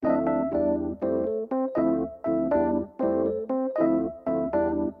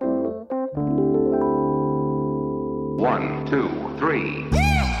1, 2, 3.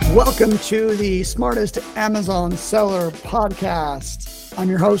 Welcome to the Smartest Amazon Seller Podcast.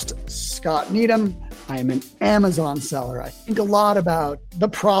 I'm your host, Scott Needham. I am an Amazon seller. I think a lot about the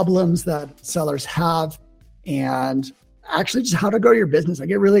problems that sellers have and actually just how to grow your business. I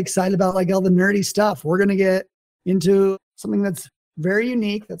get really excited about like all the nerdy stuff. We're going to get into something that's very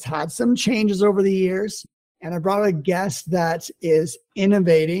unique, that's had some changes over the years. And I brought a guest that is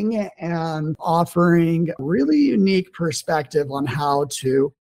innovating and offering a really unique perspective on how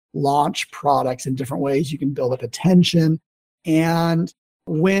to launch products in different ways. You can build up attention and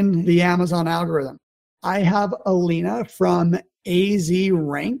win the Amazon algorithm. I have Alina from AZ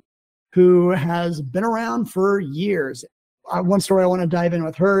Rank, who has been around for years. One story I want to dive in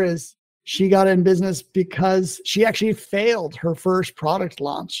with her is she got in business because she actually failed her first product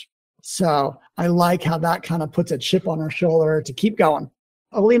launch. So I like how that kind of puts a chip on her shoulder to keep going.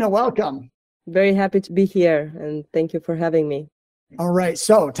 Alina, welcome. Very happy to be here, and thank you for having me. All right.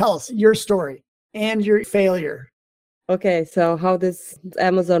 So tell us your story and your failure. Okay, so how this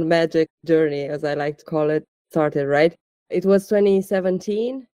Amazon magic journey, as I like to call it, started, right? It was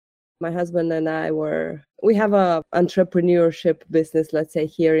 2017. My husband and we have a entrepreneurship business, let's say,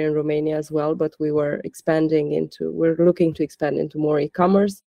 here in Romania as well, but we're looking to expand into more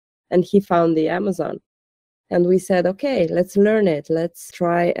e-commerce. And he found the Amazon. And we said, okay, let's learn it. Let's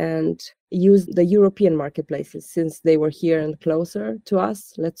try and use the European marketplaces since they were here and closer to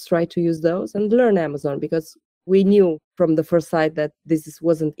us. Let's try to use those and learn Amazon, because we knew from the first sight that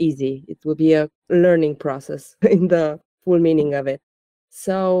wasn't easy. It would be a learning process in the full meaning of it.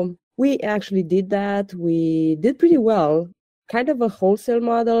 So we actually did that. We did pretty well, kind of a wholesale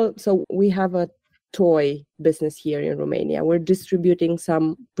model. So we have a toy business here in Romania. We're distributing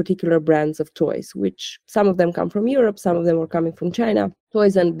some particular brands of toys, which some of them come from Europe, some of them are coming from China,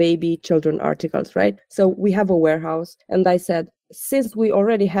 toys and baby children articles, right? So we have a warehouse. And I said, since we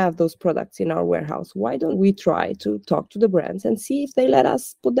already have those products in our warehouse, why don't we try to talk to the brands and see if they let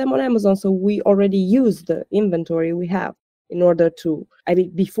us put them on Amazon? So we already use the inventory we have in order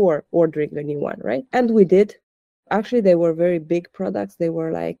before ordering the new one, right? And we did. Actually, they were very big products. They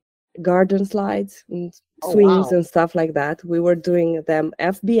were like garden slides and swings and stuff like that. We were doing them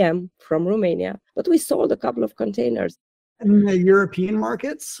FBM from Romania, but we sold a couple of containers. In the European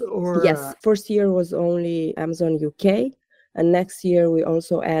markets? Or Yes. First year was only Amazon UK. And next year, we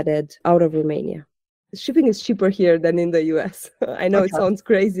also added out of Romania. Shipping is cheaper here than in the US. I know It sounds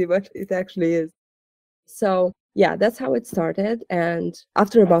crazy, but it actually is. So yeah, that's how it started. And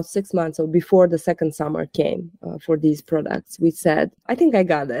after about 6 months, so before the second summer came for these products, we said, I think I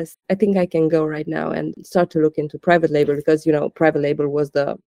got this. I think I can go right now and start to look into private label, because, private label was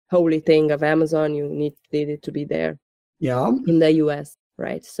the holy thing of Amazon. You needed to be there in the US,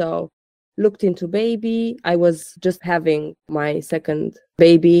 right? So looked into baby. I was just having my second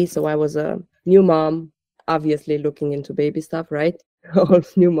baby. So I was a new mom, obviously looking into baby stuff, right? All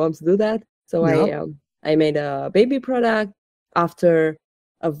new moms do that. So I made a baby product after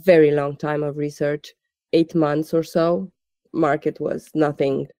a very long time of research, 8 months or so. Market was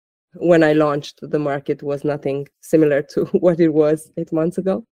nothing. When I launched, the market was nothing similar to what it was 8 months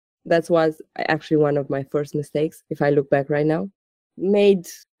ago. That was actually one of my first mistakes, if I look back right now. Made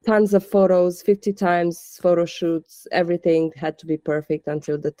tons of photos, 50 times photo shoots, everything had to be perfect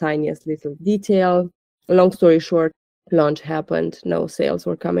until the tiniest little detail. Long story short, launch happened, no sales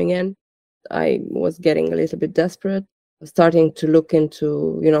were coming in. I was getting a little bit desperate, starting to look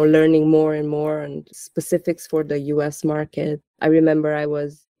into, learning more and more and specifics for the US market. I remember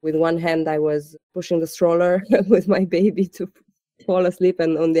with one hand, I was pushing the stroller with my baby to fall asleep.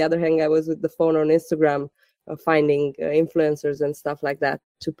 And on the other hand, I was with the phone on Instagram, finding influencers and stuff like that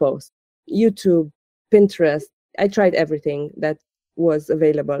to post. YouTube, Pinterest, I tried everything that was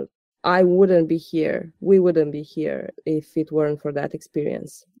available. We wouldn't be here if it weren't for that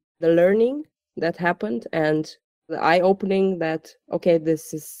experience. The learning that happened and the eye-opening that, okay,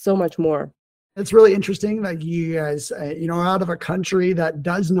 this is so much more. It's really interesting that you guys, are out of a country that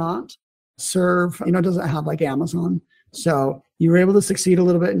does not serve, doesn't have like Amazon. So you were able to succeed a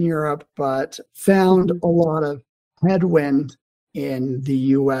little bit in Europe, but found a lot of headwind in the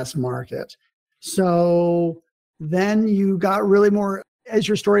US market. So then you got really more, as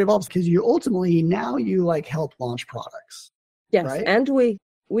your story evolves, because you ultimately now you help launch products. Yes, right? And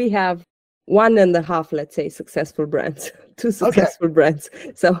we have 1.5, let's say, successful brands, 2 successful brands.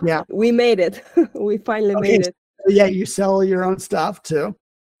 So we made it. We finally made it. So you sell your own stuff too.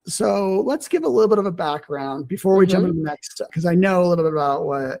 So let's give a little bit of a background before we jump into the next, because I know a little bit about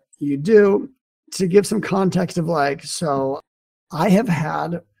what you do, to give some context of so I have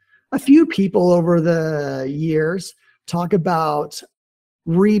had a few people over the years talk about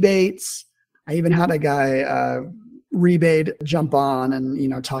rebates. I even had a guy, rebate, jump on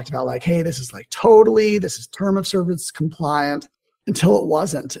and, talked about like, hey, this is term of service compliant, until it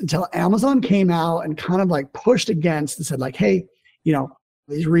wasn't, until Amazon came out and kind of like pushed against and said like, hey,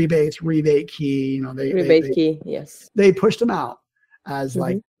 these rebates, rebate key, Yes. They pushed them out as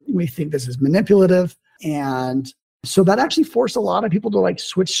like, we think this is manipulative. And so that actually forced a lot of people to like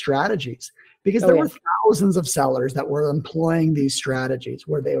switch strategies, because there were thousands of sellers that were employing these strategies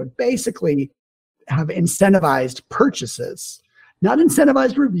where they would basically have incentivized purchases, not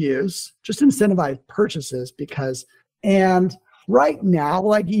incentivized reviews, just incentivized purchases. And right now,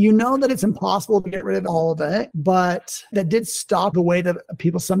 like, that it's impossible to get rid of all of it, but that did stop the way that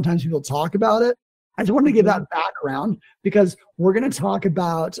sometimes people talk about it. I just wanted to give that background, because we're going to talk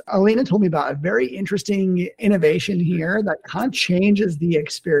about, Alina told me about a very interesting innovation here that kind of changes the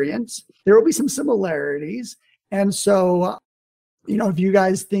experience. There will be some similarities. And so, if you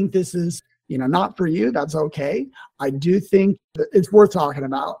guys think this is, not for you, that's okay. I do think that it's worth talking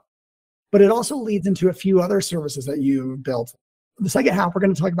about, but it also leads into a few other services that you've built. The second half, we're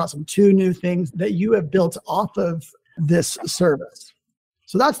going to talk about two new things that you have built off of this service.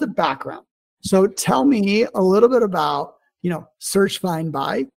 So that's the background. So tell me a little bit about, search, find,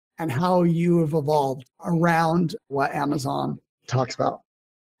 buy, and how you have evolved around what Amazon talks about.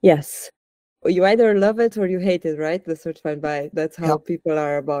 Yes. You either love it or you hate it, right? The search, find, buy. That's how people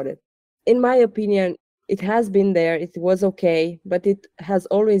are about it. In my opinion, it has been there. It was okay, but it has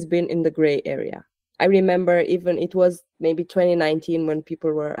always been in the gray area. I remember even it was maybe 2019 when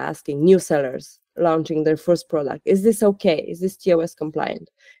people were asking new sellers launching their first product, is this okay? Is this TOS compliant?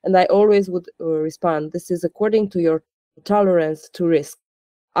 And I always would respond, this is according to your tolerance to risk.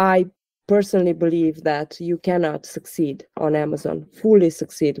 I personally believe that you cannot succeed on Amazon, fully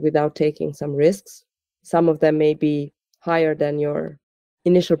succeed, without taking some risks. Some of them may be higher than your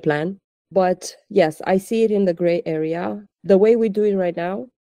initial plan. But yes, I see it in the gray area. The way we do it right now,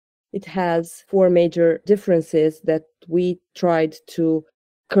 it has 4 major differences that we tried to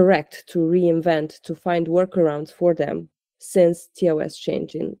correct, to reinvent, to find workarounds for them since TOS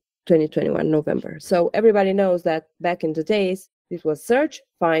changed in 2021 November. So everybody knows that back in the days, it was search,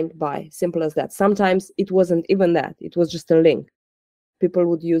 find, buy. Simple as that. Sometimes it wasn't even that. It was just a link. People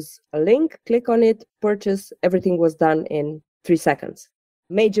would use a link, click on it, purchase. Everything was done in 3 seconds.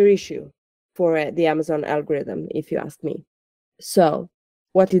 Major issue for the Amazon algorithm, if you ask me. So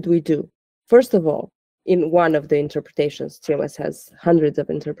what did we do? First of all, in one of the interpretations, TOS has hundreds of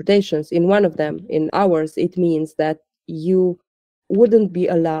interpretations. In one of them, in ours, it means that you wouldn't be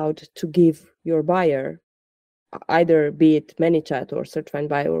allowed to give your buyer, either be it ManyChat or Search, Find,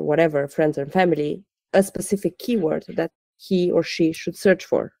 Buy or whatever, friends and family, a specific keyword that he or she should search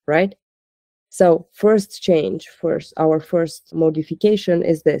for, right? So our first modification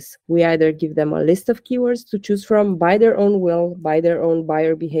is this. We either give them a list of keywords to choose from by their own will, by their own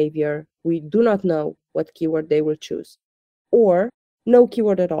buyer behavior. We do not know what keyword they will choose, or no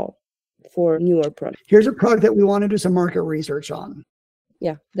keyword at all for newer products. Here's a product that we want to do some market research on.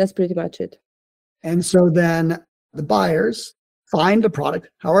 Yeah, that's pretty much it. And so then the buyers find the product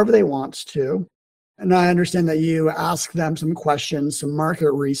however they want to. And I understand that you ask them some questions, some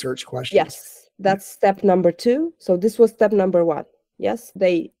market research questions. Yes. That's step number 2. So this was step number 1. Yes,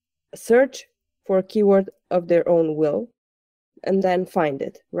 they search for a keyword of their own will and then find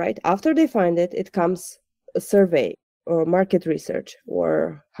it, right? After they find it, it comes a survey or market research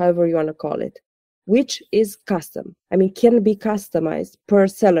or however you want to call it, which is custom. I mean, can be customized per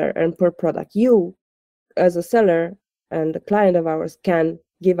seller and per product. You, as a seller and a client of ours, can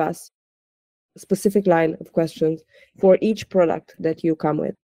give us a specific line of questions for each product that you come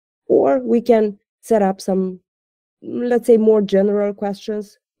with. Or we can set up some, let's say, more general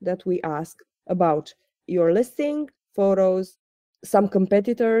questions that we ask about your listing, photos, some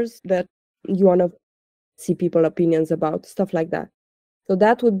competitors that you want to see people's opinions about, stuff like that. So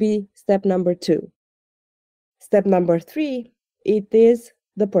that would be step number 2. Step number 3, it is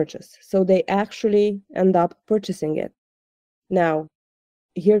the purchase. So they actually end up purchasing it. Now,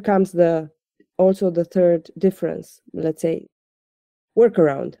 here comes also the third difference, let's say,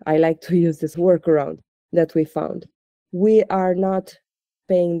 workaround. I like to use this workaround that we found. We are not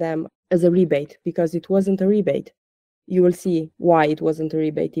paying them as a rebate because it wasn't a rebate. You will see why it wasn't a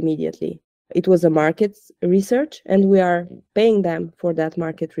rebate immediately. It was a market research, and we are paying them for that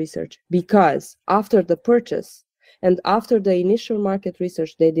market research because after the purchase and after the initial market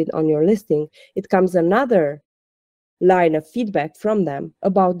research they did on your listing, it comes another line of feedback from them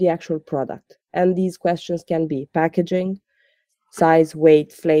about the actual product. And these questions can be packaging, size,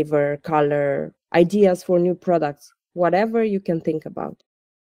 weight, flavor, color, ideas for new products, whatever you can think about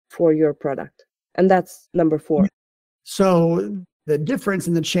for your product. And that's number 4. So the difference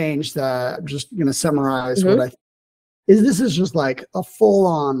in the change that I'm just going to summarize what I is this is just like a full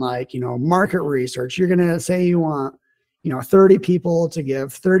on market research. You're going to say you want 30 people to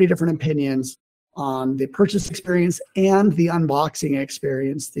give 30 different opinions on the purchase experience and the unboxing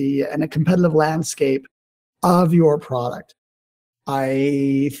experience, and a competitive landscape of your product.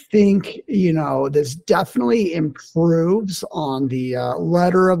 I think, this definitely improves on the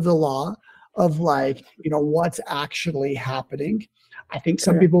letter of the law of what's actually happening. I think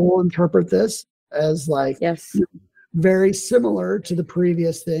some people will interpret this as very similar to the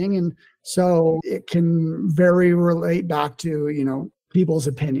previous thing. And so it can very relate back to, people's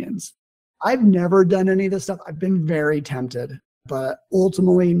opinions. I've never done any of this stuff. I've been very tempted, but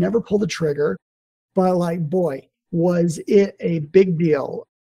ultimately never pulled the trigger. But boy, was it a big deal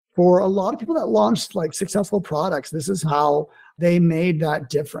for a lot of people that launched successful products. This is how they made that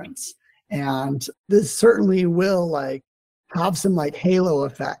difference. And this certainly will have some halo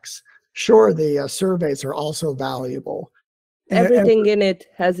effects. Sure, the surveys are also valuable. Everything in it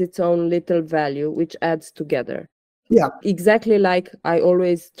has its own little value, which adds together. Yeah. Exactly like I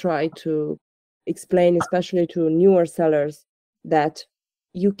always try to explain, especially to newer sellers, that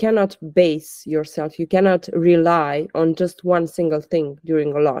you cannot base yourself, you cannot rely on just one single thing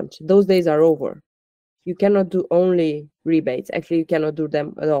during a launch. Those days are over. You cannot do only rebates. Actually, you cannot do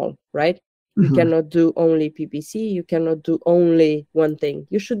them at all, right? You cannot do only PPC. You cannot do only one thing.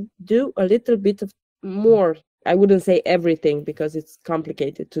 You should do a little bit of more. I wouldn't say everything because it's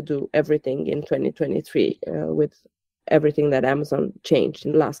complicated to do everything in 2023 with everything that Amazon changed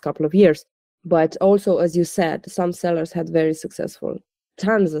in the last couple of years. But also, as you said, some sellers had very successful,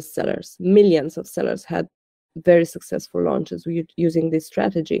 tons of sellers, millions of sellers had very successful launches using this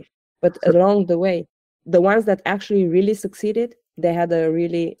strategy. But along the way, the ones that actually really succeeded, they had a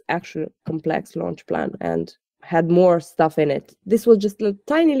really actual complex launch plan and had more stuff in it. This was just a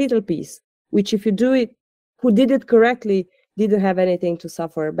tiny little piece, which if you do it, who did it correctly, didn't have anything to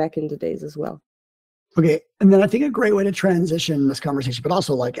suffer back in the days as well. Okay. And then I think a great way to transition this conversation, but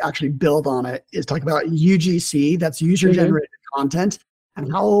also actually build on it, is talk about UGC, that's user generated content,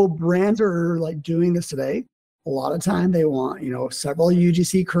 and how brands are doing this today. A lot of time they want, several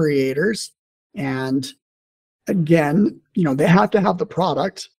UGC creators. And again, they have to have the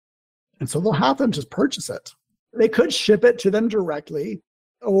product. And so they'll have them just purchase it. They could ship it to them directly,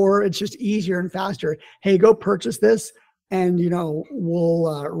 or it's just easier and faster. Hey, go purchase this and,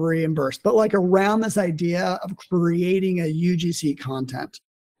 we'll reimburse. But around this idea of creating a UGC content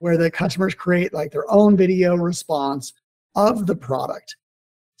where the customers create their own video response of the product.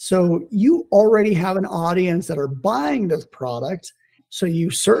 So you already have an audience that are buying this product. So you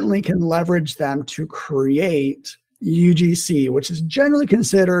certainly can leverage them to create UGC, which is generally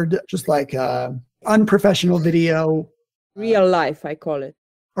considered just unprofessional video. Real life, I call it.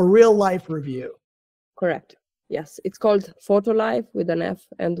 A real life review. Correct. Yes. It's called Photo Live with an F,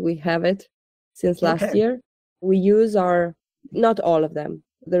 and we have it since last year. We use not all of them.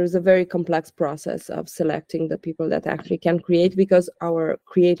 There is a very complex process of selecting the people that actually can create, because our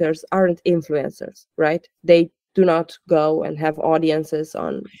creators aren't influencers, right? They do not go and have audiences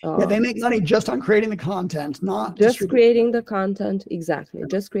on. They make money just on creating the content, not just creating the content. Exactly.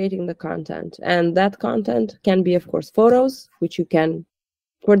 Just creating the content. And that content can be, of course, photos, which you can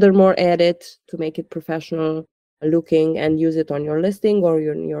furthermore edit to make it professional looking and use it on your listing or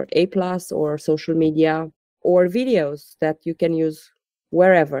your A+ or social media, or videos that you can use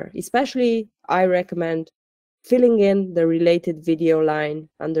wherever. Especially, I recommend filling in the related video line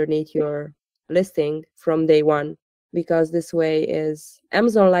underneath your listing from day one, because this way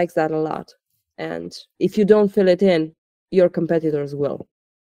Amazon likes that a lot. And if you don't fill it in, your competitors will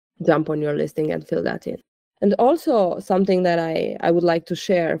jump on your listing and fill that in. And also something that I would like to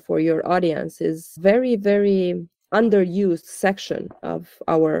share for your audience is very, very underused section of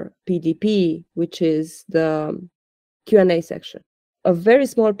our PDP, which is the Q&A section. A very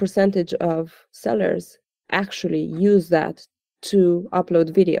small percentage of sellers actually use that to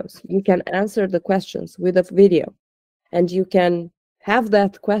upload videos. You can answer the questions with a video, and you can have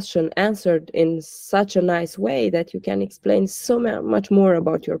that question answered in such a nice way that you can explain so much more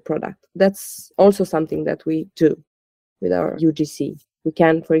about your product. That's also something that we do with our UGC. We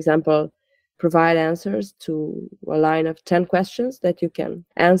can, for example, provide answers to a line of 10 questions that you can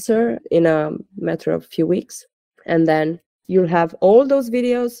answer in a matter of a few weeks. And then you'll have all those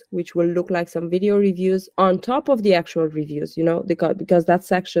videos, which will look like some video reviews on top of the actual reviews, because that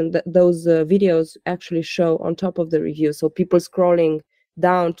section, those videos actually show on top of the reviews. So people scrolling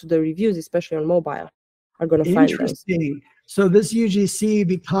down to the reviews, especially on mobile, are going to find those. Interesting. So this UGC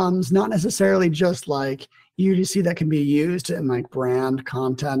becomes not necessarily just like UGC that can be used in like brand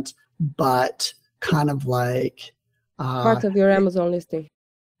content, but kind of like part of your Amazon listing.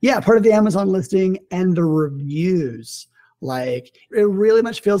 Yeah, part of the Amazon listing and the reviews. Like it really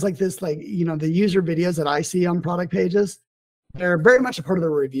much feels like this, like, you know, the user videos that I see on product pages, they're very much a part of the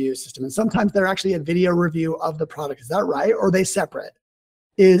review system. And sometimes they're actually a video review of the product. Is that right? Or are they separate?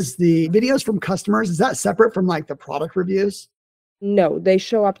 Is the videos from customers, is that separate from like the product reviews? No, they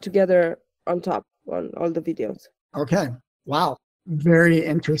show up together on top on all the videos. Okay. Wow. Very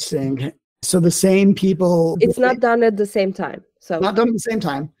interesting. So the same people. It's not done at the same time. So not done at the same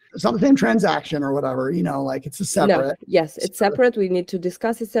time. It's not the same transaction or whatever, you know, like it's a separate. No, yes, it's separate. We need to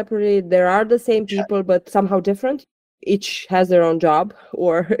discuss it separately. There are the same people, but somehow different. Each has their own job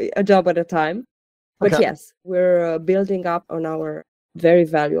or a job at a time. But Okay. yes, we're building up on our very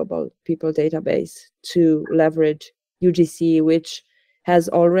valuable people database to leverage UGC, which has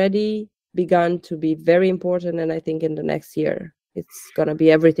already begun to be very important. And I think in the next year, it's going to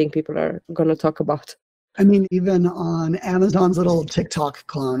be everything people are going to talk about. I mean, even on Amazon's little TikTok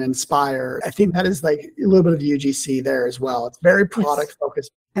clone, Inspire, I think that is like a little bit of UGC there as well. It's very product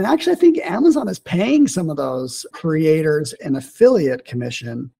focused. And actually, I think Amazon is paying some of those creators an affiliate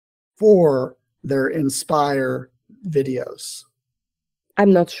commission for their Inspire videos.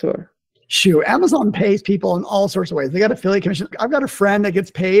 I'm not sure. Shoot, Amazon pays people in all sorts of ways. They got affiliate commission. I've got a friend that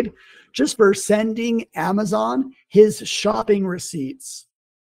gets paid just for sending Amazon his shopping receipts.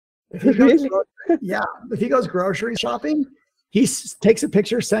 If he goes, if he goes grocery shopping, he takes a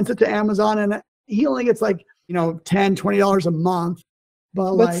picture, sends it to Amazon, and he only gets like, you know, $10, $20 a month.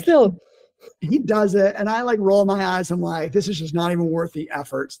 But like, still, he does it. And I like roll my eyes. I'm like, this is just not even worth the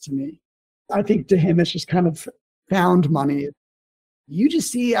efforts to me. I think to him, it's just kind of found money.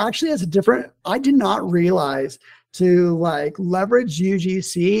 UGC actually has a different, I did not realize to like leverage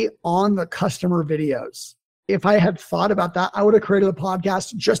UGC on the customer videos. If I had thought about that, I would have created a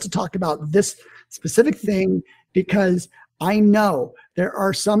podcast just to talk about this specific thing, because I know there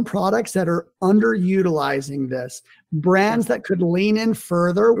are some products that are underutilizing this. Brands that could lean in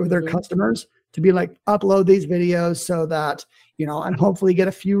further with their customers to be like, upload these videos so that, you know, and hopefully get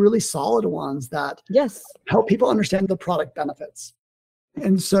a few really solid ones that help people understand the product benefits.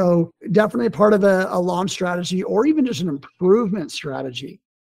 And so definitely part of a launch strategy or even just an improvement strategy.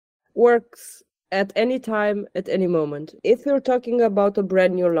 Works at any time, at any moment. If you're talking about a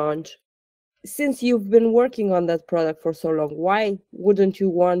brand new launch, since you've been working on that product for so long, why wouldn't you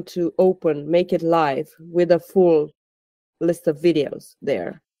want to make it live with a full list of videos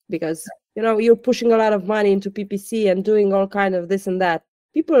there? Because, you know, you're pushing a lot of money into PPC and doing all kind of this and that.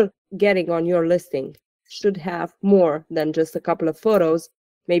 People getting on your listing should have more than just a couple of photos,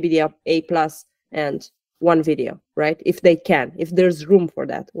 maybe the A+ and one video, right? If they can, if there's room for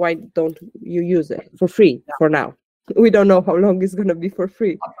that, why don't you use it for free for now? We don't know how long it's going to be for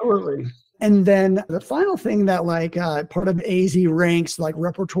free. Absolutely. And then the final thing that like part of AZ Ranks like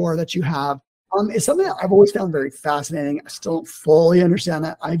repertoire that you have is something that I've always found very fascinating. I still don't fully understand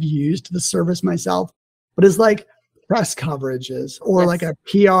that. I've used the service myself, but it's like press coverages or like a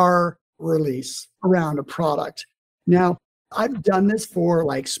PR release around a product. Now, I've done this for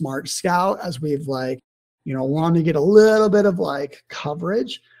like Smart Scout as we've like, you know, want to get a little bit of like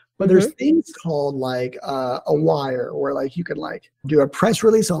coverage, but there's things called like a wire where like you can like do a press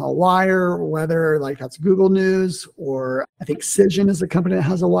release on a wire, whether like that's Google News or I think Cision is a company that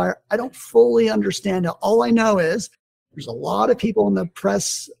has a wire. I don't fully understand it. All I know is there's a lot of people in the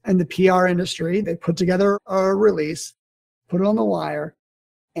press and the PR industry. They put together a release, put it on the wire,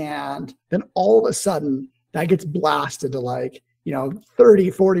 and then all of a sudden that gets blasted to like, you know, 30,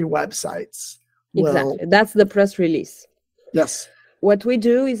 40 websites. Exactly. That's the press release. Yes. What we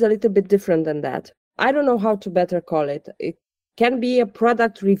do is a little bit different than that. I don't know how to better call it. It can be a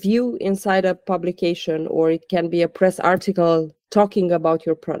product review inside a publication, or it can be a press article talking about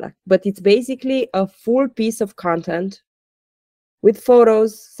your product. But it's basically a full piece of content with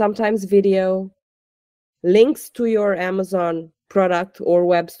photos, sometimes video, links to your Amazon product or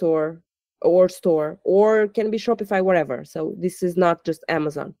web store, or can be Shopify, whatever. So this is not just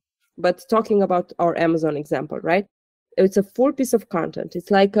Amazon, but talking about our Amazon example, right? It's a full piece of content.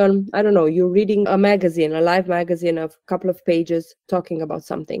 It's like, I don't know, you're reading a magazine, a live magazine of a couple of pages talking about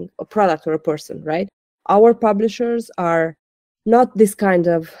something, a product or a person, right? Our publishers are not this kind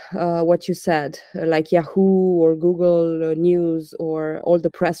of what you said, like Yahoo or Google News or all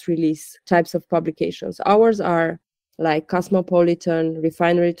the press release types of publications. Ours are like Cosmopolitan,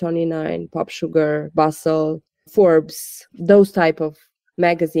 Refinery 29, Pop Sugar, Bustle, Forbes, those type of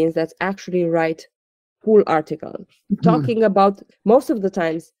magazines that actually write full article talking about, most of the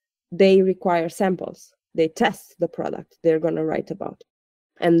times they require samples. They test the product they're going to write about,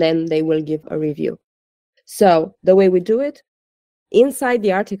 and then they will give a review. So the way we do it, inside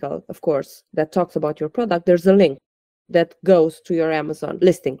the article, of course, that talks about your product, there's a link that goes to your Amazon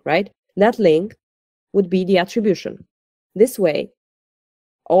listing, right? That link would be the attribution. This way,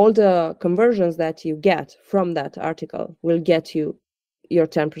 all the conversions that you get from that article will get you your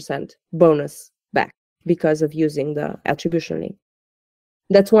 10% bonus back because of using the attribution link.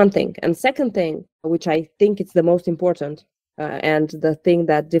 That's one thing. And second thing, which I think is the most important, and the thing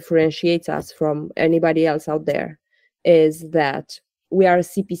that differentiates us from anybody else out there, is that we are a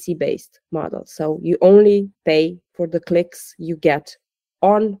CPC-based model. So you only pay for the clicks you get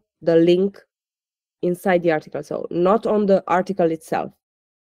on the link inside the article. So not on the article itself.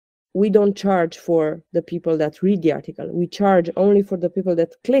 We don't charge for the people that read the article. We charge only for the people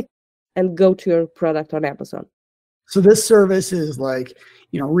that click and go to your product on Amazon. So this service is like,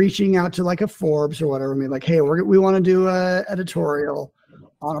 reaching out to like a Forbes or whatever, and be like, hey, we want to do a editorial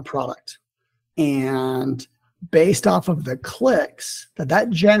on a product. And based off of the clicks that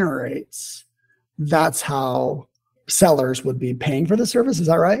generates, that's how sellers would be paying for the service. Is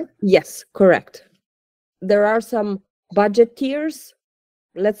that right? Yes, correct. There are some budget tiers.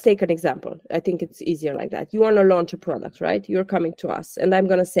 Let's take an example. I think it's easier like that. You want to launch a product, right? You're coming to us, and I'm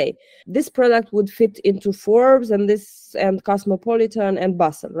going to say, this product would fit into Forbes and Cosmopolitan and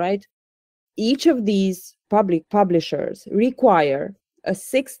Bustle, right? Each of these public publishers require a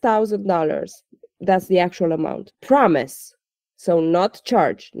 $6,000. That's the actual amount. Promise. So not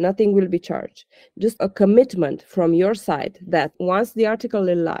charge. Nothing will be charged. Just a commitment from your side that once the article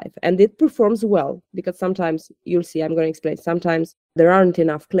is live and it performs well, because sometimes you'll see, I'm going to explain, sometimes there aren't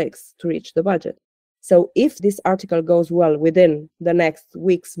enough clicks to reach the budget. So if this article goes well within the next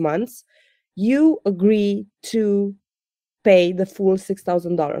weeks, months, you agree to pay the full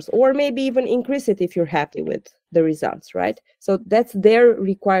 $6,000, or maybe even increase it if you're happy with the results, right? So that's their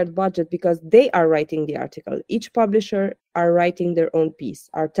required budget because they are writing the article. Each publisher are writing their own piece,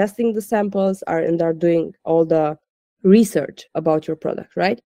 are testing the samples, and are doing all the research about your product,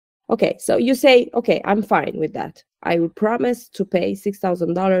 right? Okay, so you say, okay, I'm fine with that. I will promise to pay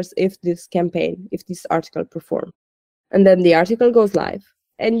 $6,000 if this article performs. And then the article goes live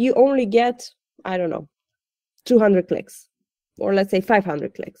and you only get, 200 clicks, or let's say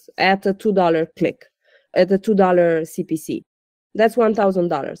 500 clicks at a $2 click, at a $2 CPC. That's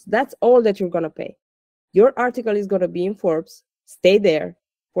 $1,000. That's all that you're going to pay. Your article is going to be in Forbes, stay there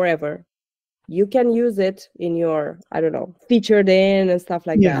forever. You can use it in your, featured in and stuff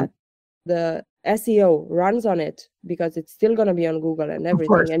like that. The SEO runs on it because it's still going to be on Google and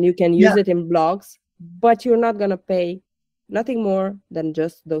everything. And you can use it in blogs, but you're not going to pay nothing more than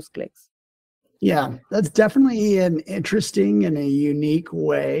just those clicks. Yeah, that's definitely an interesting and a unique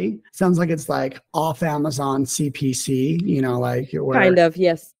way. Sounds like it's like off Amazon CPC, Kind of,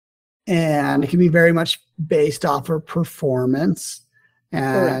 yes. And it can be very much based off of performance.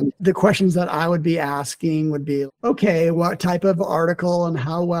 And the questions that I would be asking would be, okay, what type of article and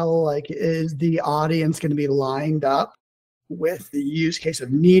how well is the audience going to be lined up with the use case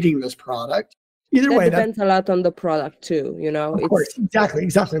of needing this product? Either way, depends a lot on the product too, Of course, exactly.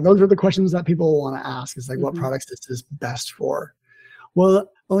 Those are the questions that people want to ask. Is like, what products this is best for?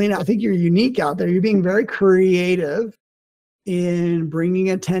 Well, Alina, I think you're unique out there. You're being very creative in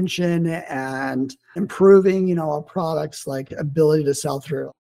bringing attention and improving, a product's ability to sell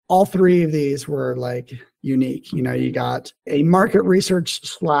through. All three of these were unique. You got a market research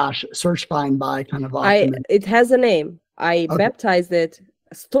 / search find buy kind of option. It has a name. I baptized it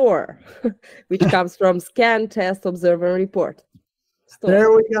STORE, which comes from Scan, Test, Observe, and Report. STORE.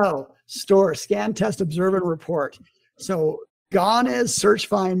 There we go. STORE, Scan, Test, Observe, and Report. So gone is search,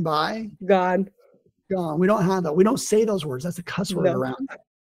 find, buy. Gone. We don't have that. We don't say those words. That's a cuss word around.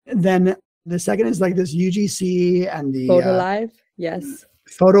 And then the second is this UGC and the Photo Live. Yes.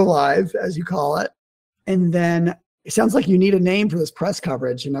 Photo Live, as you call it. And then it sounds like you need a name for this press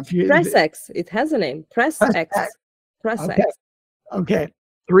coverage. And if you PressX, it has a name. PressX. PressX. Okay.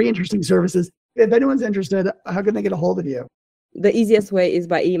 3 interesting services. If anyone's interested, how can they get a hold of you? The easiest way is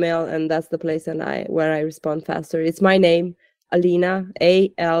by email, and that's the place where I respond faster. It's my name, Alina,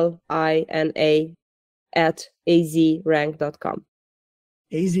 ALINA, at azrank.com.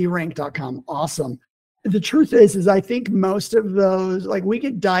 azrank.com. Awesome. The truth is I think most of those, we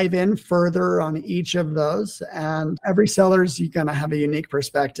could dive in further on each of those, and every seller's going to have a unique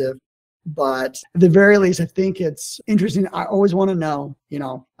perspective. But at the very least, I think it's interesting. I always want to know,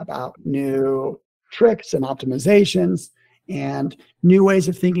 about new tricks and optimizations. and new ways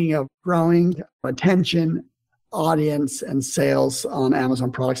of thinking of growing attention, audience, and sales on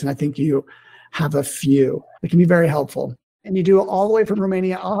Amazon products. And I think you have a few that can be very helpful. And you do it all the way from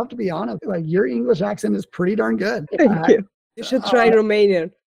Romania. I'll have to be honest, like your English accent is pretty darn good. Thank you. You should try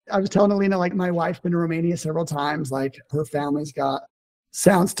Romanian. I was telling Alina, like my wife's been to Romania several times. Like her family's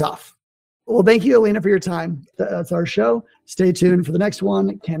sounds tough. Well, thank you, Alina, for your time. That's our show. Stay tuned for the next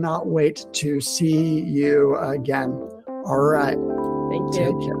one. Cannot wait to see you again. All right. Thank you.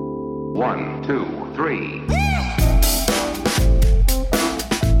 Take care. 1, 2, 3.